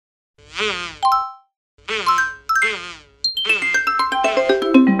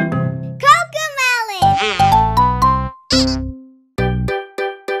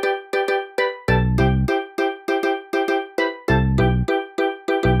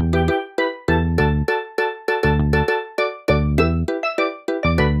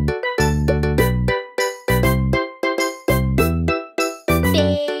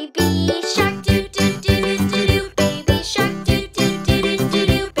Baby shark, doo doo doo doo doo doo. Baby shark, doo doo doo doo doo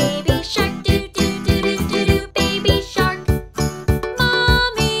doo. Baby shark, doo doo doo doo doo doo. Baby shark.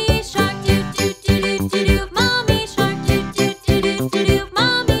 Mommy shark, doo doo doo doo doo doo. Mommy shark, doo doo doo doo doo doo.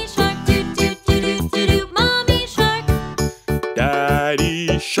 Mommy shark, doo doo doo doo doo doo. Mommy shark.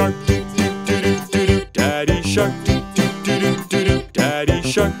 Daddy shark, doo